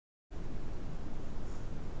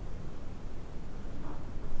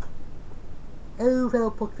Hello fellow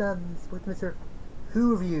Pokemons with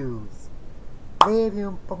Mr.Who reviews. Today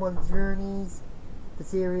reviewing Pokemon Journeys, the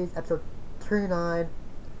series, episode 39,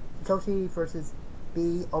 Satoshi versus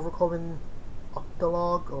B, overcoming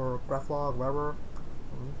Octolog or Graphlog, whatever.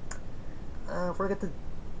 Before I get to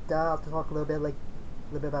that, I'll just talk a little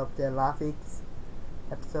bit about last week's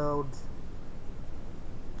episode.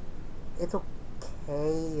 It's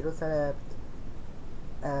okay. It was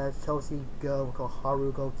Chelsea go,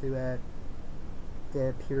 Haru go to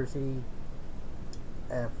the Pewter City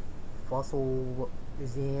Fossil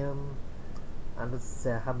Museum, and just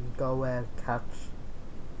have him go catch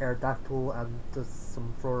Aerodactyl and just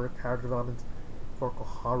some further character development for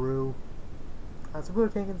Koharu. And some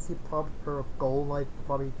good things, her goal in life would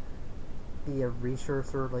probably be a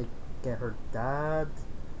researcher, like get her dad.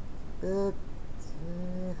 But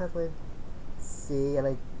have to see, and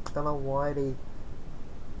I don't know why they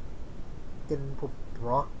didn't put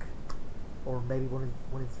Brock or maybe one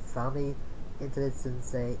of his family into this, since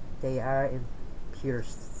they are in Pewter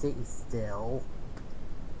City still.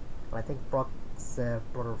 And I think Brock's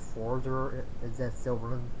brother Forger is still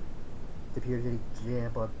running the Pewter City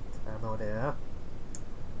gym, but I have no idea.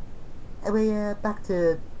 Anyway, back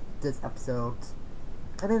to this episode.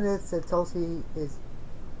 And in this, Tulsi is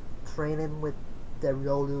training with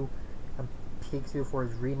Riolu and Pikachu for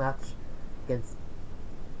his rematch against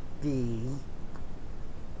B.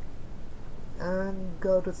 And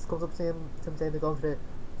Go just comes up to him saying they're going to the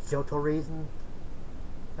Johto region,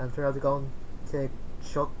 and turns out they're going to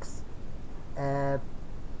Chuck's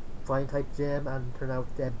flying type gym, and turn out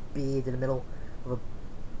B is in the middle of a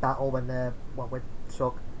battle when with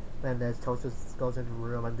Chuck, and Toast just goes into the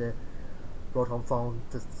room, and the Rotom phone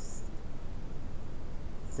just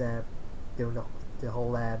doing the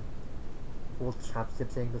whole World Championship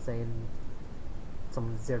thing, just saying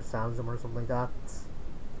some zero sounds or something like that.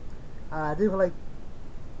 I do like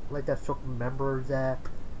that Chuck remembers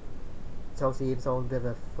Chelsea even showing a bit of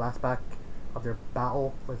a flashback of their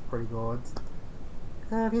battle, was pretty good.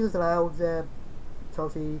 He just allowed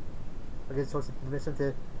Chelsea, or gives Chelsea permission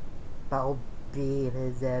to battle B in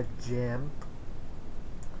his gym.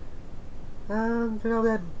 And you know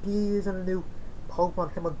that B is in a new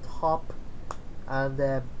Pokemon, him on top, and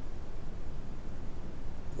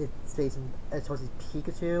it's facing Chelsea's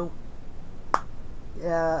Pikachu.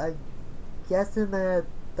 Yeah, I guessing that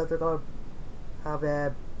they're gonna have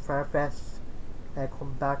Farfetch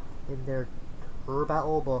come back in their tour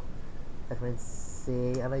battle, but I can't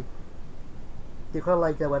see. And I do kind of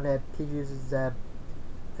like that when Pikachu uses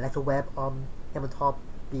electro web on him on top.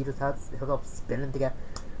 B just has him up spinning to get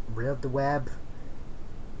rid of the web,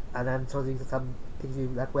 and then Chelsea just have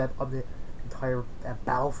Pikachu that web on the entire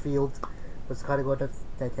battlefield. It's kind of good that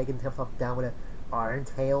they're taking him down with an iron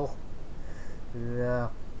tail. Yeah.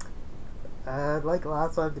 Like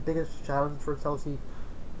last time, the biggest challenge for Chelsea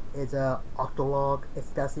is Octolog,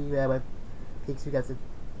 especially when Pikachu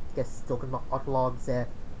gets stuck in the Octolog's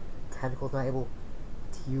tentacles, not able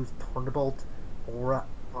to use Thunderbolt or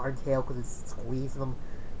Iron Tail because it's squeezing them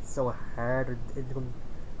so hard, and isn't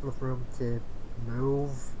enough room to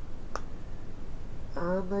move.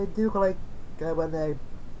 And I do like when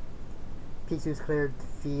Pikachu's cleared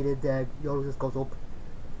defeated, Yolo just goes up,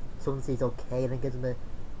 someone sees okay, and then gives him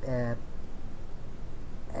a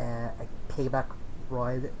payback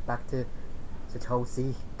ride back to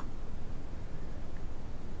Satoshi.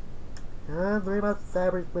 And the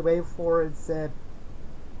rematch we wait for is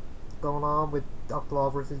going on with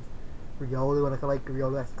Octolog versus Riolu, and I feel like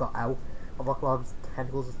Riolu actually got out of Octolog's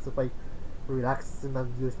tentacles just by relaxing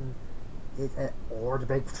and using his ore to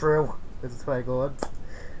break through. This is quite good.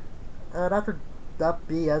 And after that,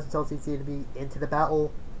 B as Chelsea seem to be into the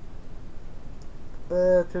battle,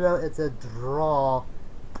 but turns out it's a draw.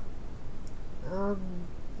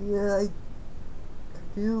 Yeah, I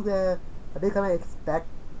did kind of expect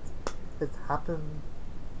this to happen,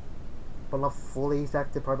 but not fully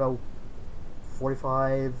expected. Probably about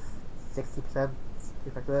 45-60%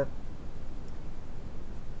 expected.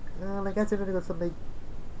 And I guess they're gonna go something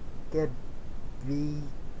get B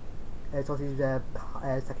Chelsea's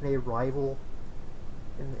secondary rival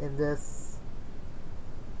in this,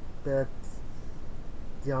 but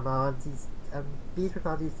B's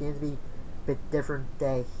personality seems to be a bit different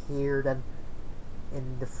here than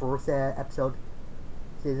in the first episode,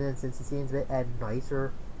 since he seems a bit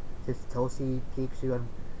nicer to Satoshi, Pikachu, and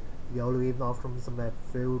Yolo, even offer him some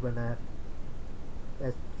food when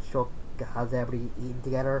Chuck has everybody eating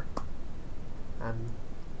together, and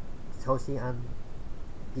Satoshi and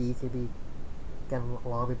B seem to be getting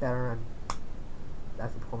along a bit better, and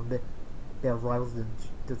that's becoming a bit of rivals, and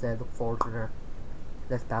just look forward to their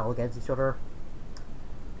next battle against each other.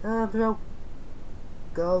 There's a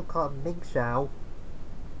girl called Ming Xiao.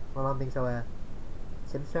 Well, not Ming Xiao,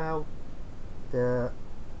 Sim Xiao. The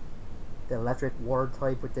electric water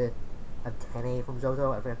type with the antennae from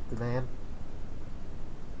JoJo. I forget the name.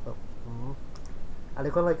 Oh, and I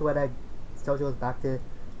quite like when JoJo goes back to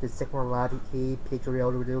the Sycamore lab. He Peach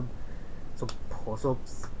Ryodo were doing some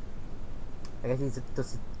push-ups. I guess he's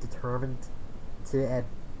just determined to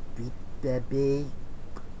be.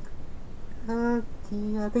 I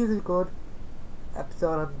think it's a good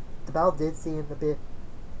episode. And the battle did seem a bit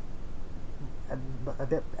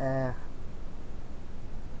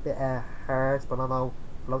harsh, but I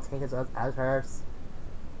don't think it's as harsh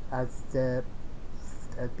as the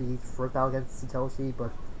first battle against Satoshi.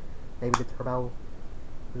 But maybe the turbo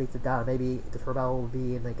leads to that. Maybe the turbo will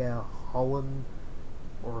be in like a Hoenn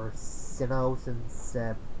or Sinnoh, since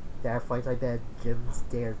their fight like that Jim's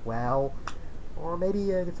there as well. Or maybe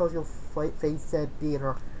Satoshi will face be in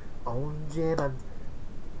her own gym and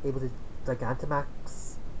able to Gigantamax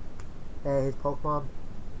his Pokemon,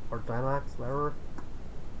 or Dynamax, whatever.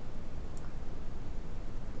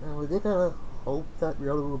 And we did kind of hope that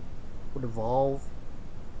Ryodo would evolve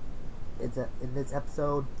in this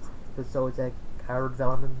episode, just so it's a character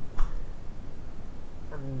development,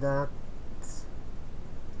 and that.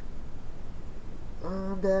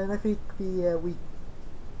 And next week be a week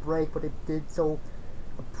break, but it did so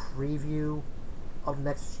a preview of the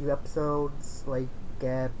next few episodes, like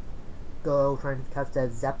Go trying to catch the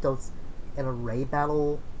Zapdos in a raid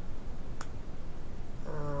battle.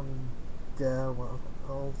 What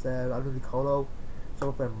else? Alunicolo showed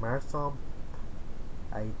up in Marsom.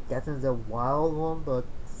 I guess it's a wild one, but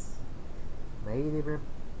maybe they bring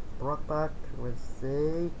Brock back. We'll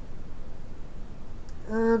see.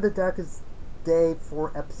 And the Darkest Day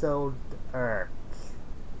 4 episode arc.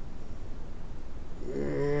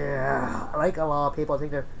 Yeah, like a lot of people, I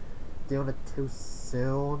think they're doing it too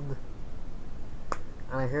soon.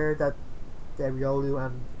 And I heard that Riolu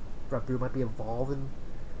and Rabu might be evolving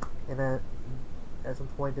at some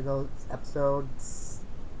point in those episodes.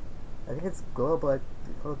 I think it's good, but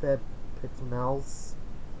I hope they pick something else.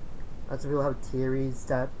 And some people have theories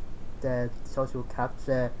that Satoshi will catch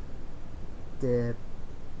the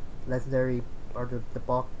legendary, or the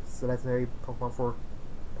box, the legendary Pokemon for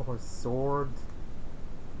Pokemon Sword.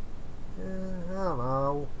 I don't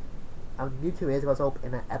know. And Mewtwo is going to open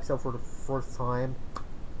in an episode for the first time.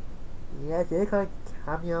 Yeah, they kind of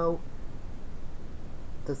cameo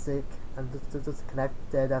just to connect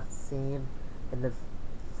that scene in the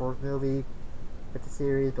first movie with the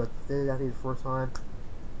series, but this is actually the first time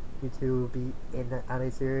Mewtwo will be in the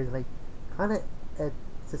anime series, and I kind of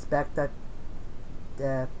suspect that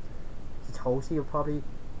Satoshi will probably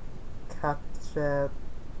catch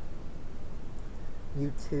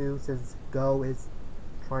Mewtwo, since Go is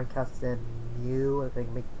trying to catch the Mew. I think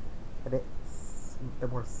make a bit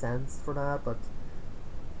more sense for that, but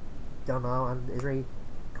don't know. And it's very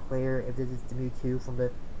clear if this is the Mewtwo from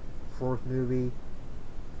the fourth movie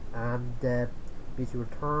and Mewtwo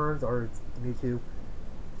Returns, or it's the Mewtwo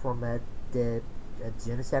from the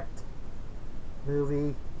Genesect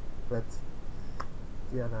movie, but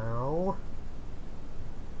you know.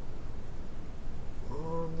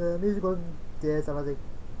 The musical did, and as I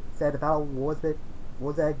said, the battle was good,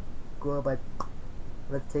 but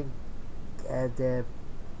I think the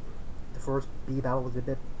first B battle was a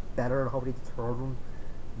bit better, and hopefully the third one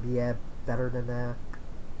be better than that.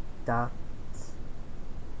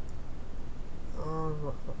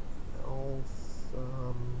 What else?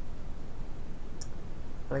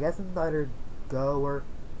 And I guess in either Go or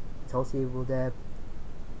Satoshi will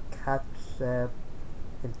catch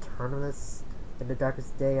Internalis in the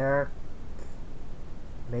Darkest Day arc.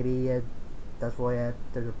 Maybe that's why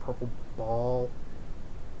there's a purple ball,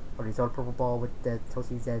 or you saw a purple ball with the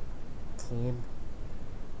Toshi's team.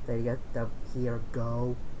 That you get that he or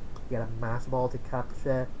Go, you get a Master Ball to catch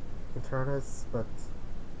Internalis, but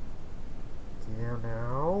you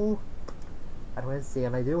know, I don't see,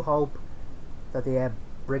 and I do hope that they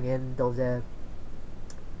bring in those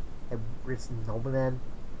rich noblemen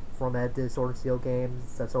from the Sword and Steel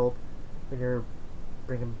games. Let's hope when you're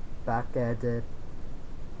bringing back the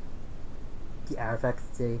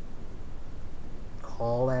artifacts to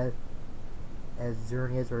call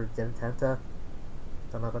Xerneas or Zenitenta.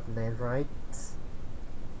 Don't know if I got the names right.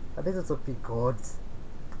 I think this would be good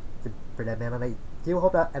for them, man, and I do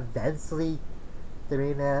hope that eventually they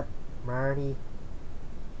bring Marnie.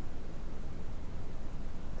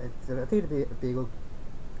 I think it'd be a good.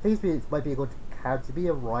 I think it might be a good card to be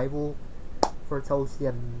a rival for Toshi,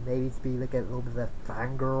 and maybe to be like a little bit of a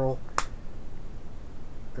fangirl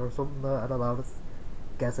or something. I don't know. Just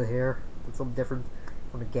guess it here. It's something different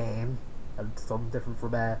from the game, and something different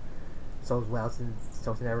from so as well, since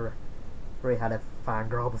Chelsea never really had a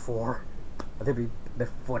fangirl before. I think it'd be a bit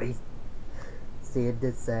funny seeing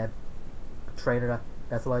this trainer that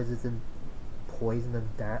specializes in poison and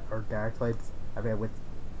dark types. I mean, which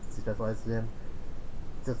specializes in,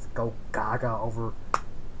 just go gaga over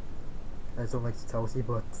something like Chelsea,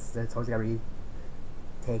 but Chelsea got really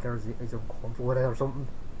take her as uncomfortable with it or something.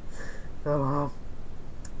 I don't know.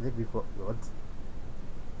 I think we put good.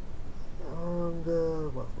 And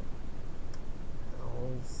what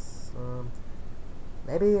else?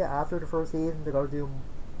 Maybe after the first season they're gonna do,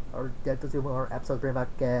 or they'll do more episodes, bring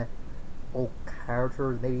back old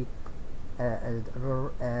characters. Maybe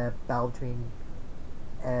another battle between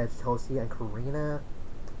Chelsea and Karina,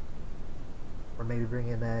 or maybe bring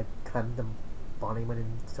in Clement and Bonnie when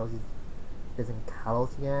Chelsea is in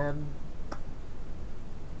Kalos again.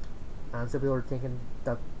 And some people are thinking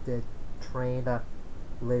that the train that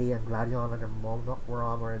Lydia and Gladion and their mom were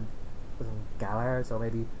on was in Galar, so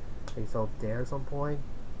maybe they saw there at some point.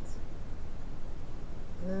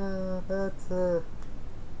 But I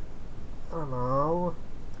don't know.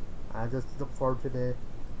 I just look forward to the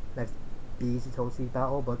next BC Chelsea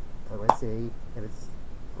battle, but I will see if it's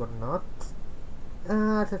good or not.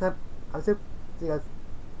 I'll see you guys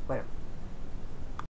later.